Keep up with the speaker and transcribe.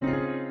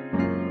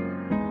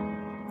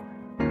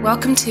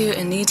Welcome to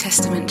a New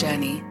Testament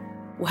journey.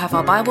 We'll have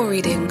our Bible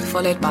reading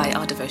followed by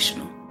our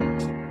devotional.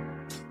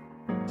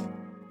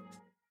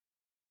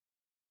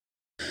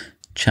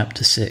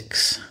 Chapter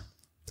 6.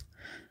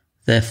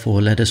 Therefore,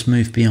 let us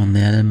move beyond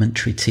the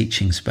elementary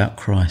teachings about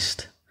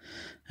Christ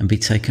and be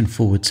taken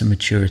forward to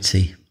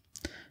maturity,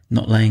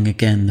 not laying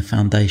again the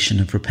foundation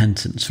of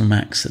repentance from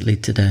acts that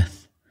lead to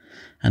death,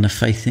 and of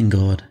faith in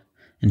God,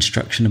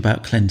 instruction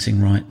about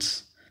cleansing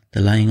rites,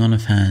 the laying on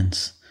of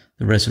hands,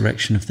 the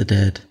resurrection of the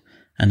dead,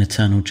 and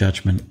eternal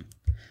judgment,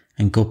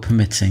 and God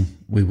permitting,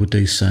 we will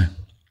do so.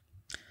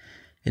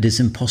 It is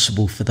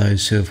impossible for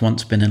those who have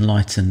once been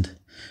enlightened,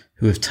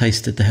 who have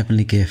tasted the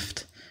heavenly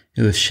gift,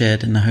 who have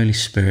shared in the Holy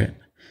Spirit,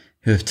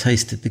 who have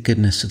tasted the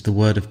goodness of the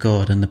Word of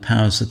God and the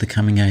powers of the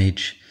coming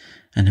age,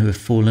 and who have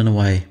fallen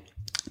away,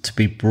 to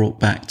be brought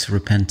back to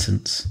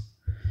repentance.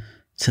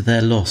 To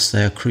their loss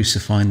they are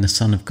crucifying the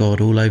Son of God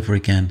all over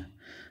again,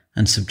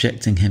 and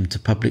subjecting him to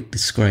public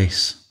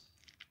disgrace.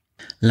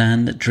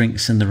 Land that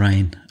drinks in the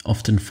rain,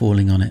 often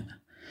falling on it,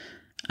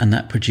 and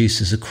that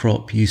produces a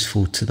crop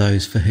useful to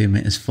those for whom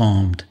it is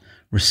farmed,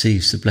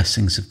 receives the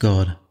blessings of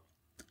God.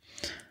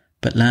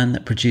 But land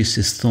that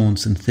produces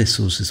thorns and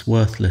thistles is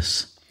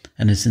worthless,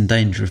 and is in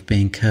danger of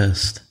being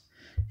cursed.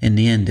 In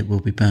the end it will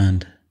be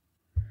burned.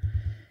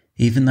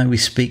 Even though we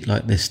speak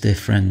like this, dear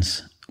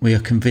friends, we are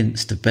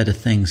convinced of better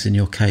things in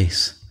your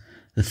case,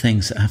 the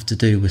things that have to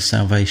do with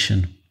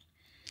salvation.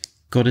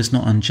 God is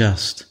not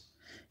unjust.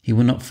 He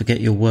will not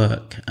forget your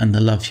work and the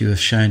love you have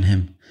shown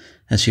him,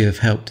 as you have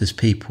helped his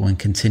people and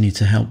continue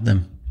to help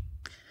them.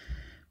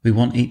 We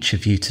want each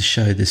of you to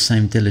show this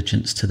same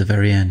diligence to the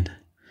very end,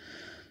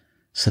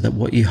 so that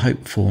what you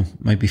hope for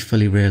may be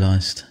fully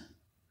realized.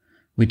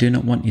 We do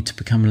not want you to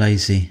become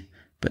lazy,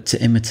 but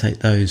to imitate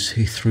those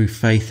who through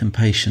faith and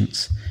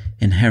patience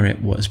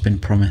inherit what has been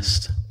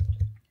promised.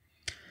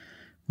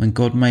 When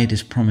God made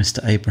his promise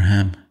to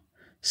Abraham,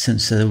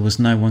 since there was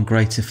no one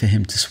greater for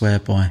him to swear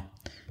by,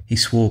 he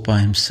swore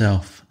by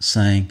himself,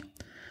 saying,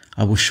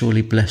 I will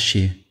surely bless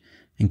you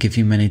and give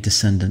you many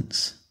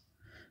descendants.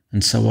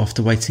 And so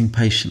after waiting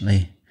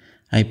patiently,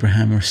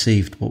 Abraham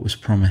received what was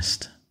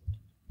promised.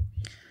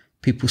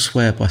 People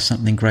swear by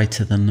something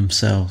greater than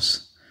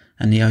themselves,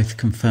 and the oath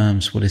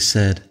confirms what is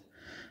said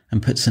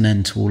and puts an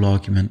end to all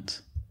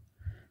argument.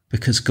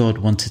 Because God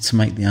wanted to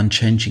make the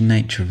unchanging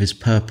nature of his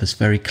purpose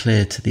very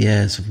clear to the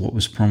heirs of what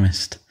was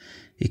promised,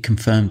 he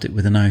confirmed it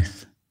with an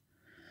oath.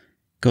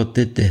 God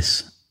did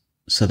this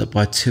so that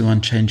by two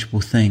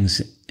unchangeable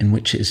things in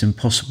which it is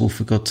impossible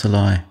for God to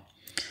lie,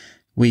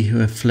 we who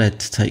have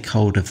fled to take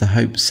hold of the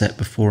hope set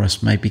before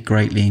us may be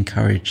greatly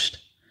encouraged.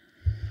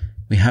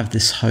 We have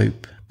this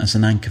hope as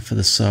an anchor for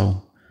the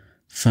soul,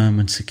 firm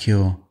and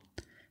secure.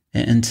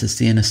 It enters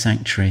the inner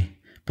sanctuary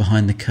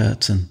behind the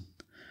curtain,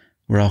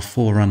 where our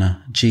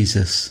forerunner,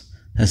 Jesus,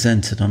 has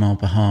entered on our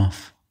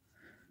behalf.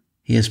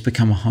 He has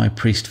become a high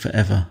priest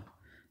forever,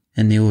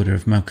 in the order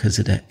of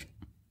Melchizedek.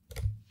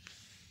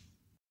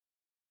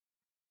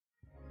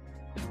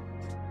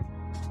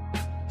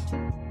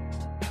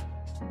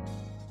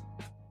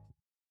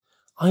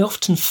 I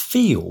often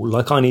feel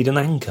like I need an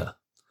anchor.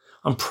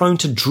 I'm prone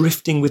to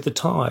drifting with the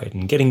tide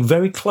and getting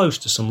very close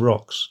to some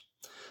rocks.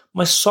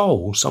 My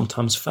soul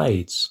sometimes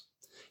fades.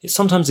 It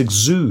sometimes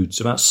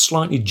exudes about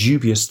slightly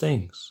dubious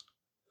things.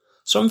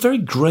 So I'm very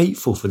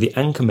grateful for the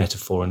anchor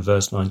metaphor in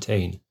verse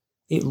 19.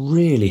 It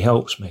really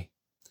helps me.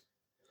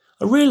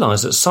 I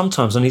realise that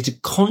sometimes I need to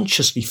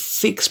consciously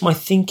fix my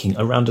thinking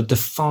around a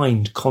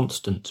defined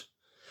constant.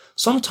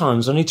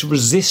 Sometimes I need to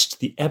resist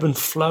the ebb and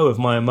flow of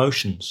my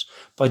emotions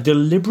by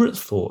deliberate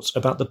thoughts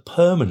about the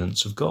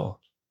permanence of God.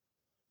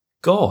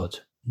 God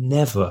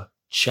never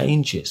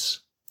changes.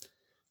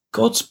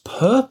 God's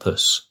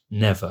purpose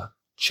never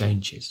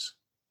changes.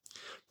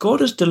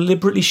 God has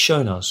deliberately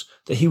shown us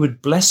that he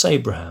would bless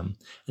Abraham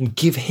and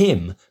give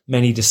him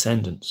many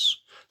descendants.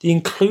 The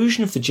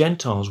inclusion of the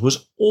Gentiles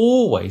was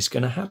always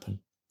going to happen.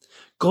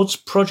 God's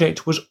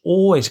project was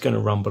always going to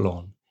rumble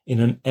on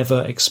in an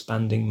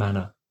ever-expanding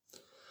manner.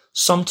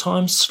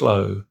 Sometimes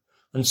slow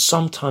and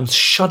sometimes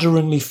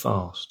shudderingly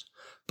fast,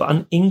 but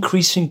an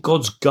increase in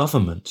God's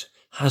government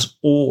has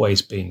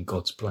always been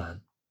God's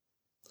plan.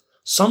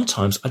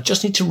 Sometimes I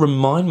just need to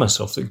remind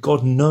myself that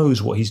God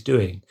knows what he's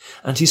doing,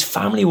 and his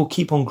family will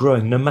keep on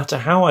growing no matter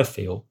how I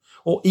feel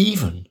or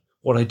even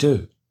what I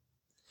do.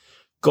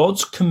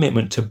 God's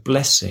commitment to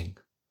blessing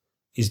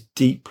is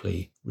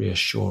deeply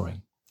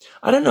reassuring.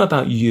 I don't know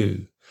about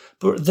you,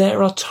 but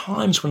there are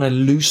times when I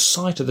lose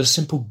sight of the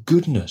simple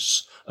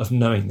goodness of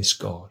knowing this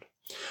God.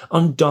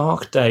 On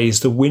dark days,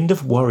 the wind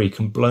of worry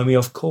can blow me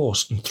off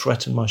course and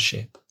threaten my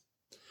ship.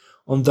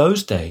 On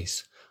those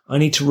days, I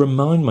need to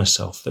remind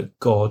myself that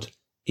God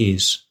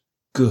is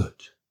good.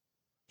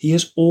 He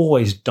has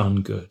always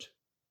done good.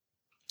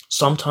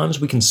 Sometimes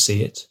we can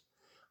see it,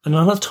 and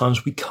other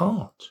times we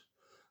can't.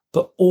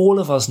 But all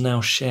of us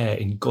now share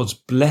in God's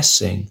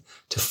blessing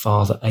to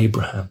Father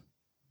Abraham.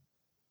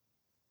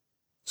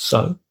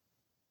 So,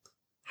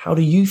 how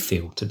do you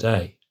feel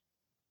today?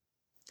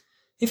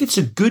 If it's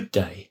a good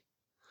day,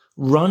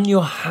 Run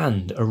your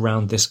hand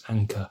around this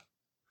anchor.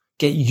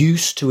 Get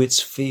used to its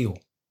feel.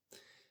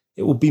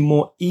 It will be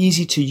more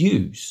easy to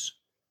use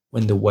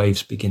when the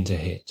waves begin to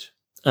hit.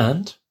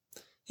 And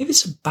if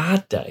it's a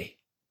bad day,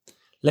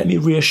 let me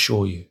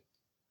reassure you,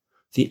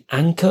 the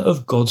anchor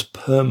of God's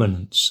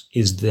permanence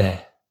is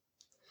there,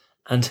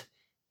 and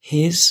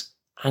his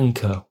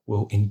anchor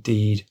will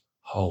indeed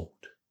hold.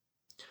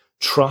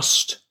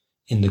 Trust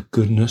in the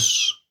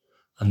goodness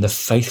and the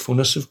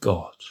faithfulness of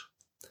God,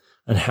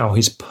 and how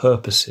his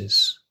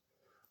purposes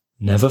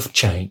never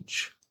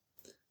change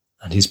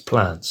and his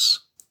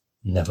plans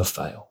never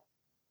fail.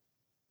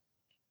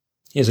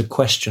 Here's a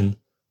question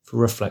for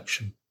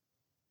reflection.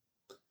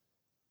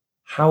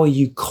 How are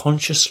you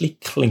consciously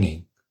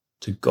clinging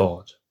to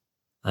God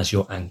as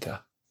your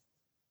anchor?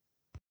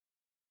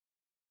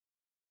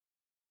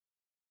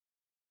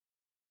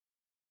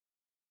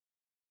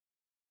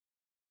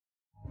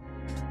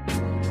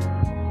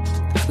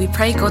 We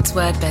pray God's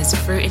word bears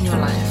fruit in your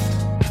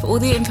life. For all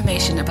the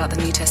information about the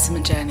New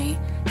Testament journey,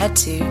 head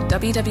to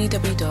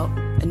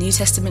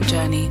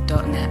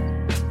www.anewtestamentjourney.net.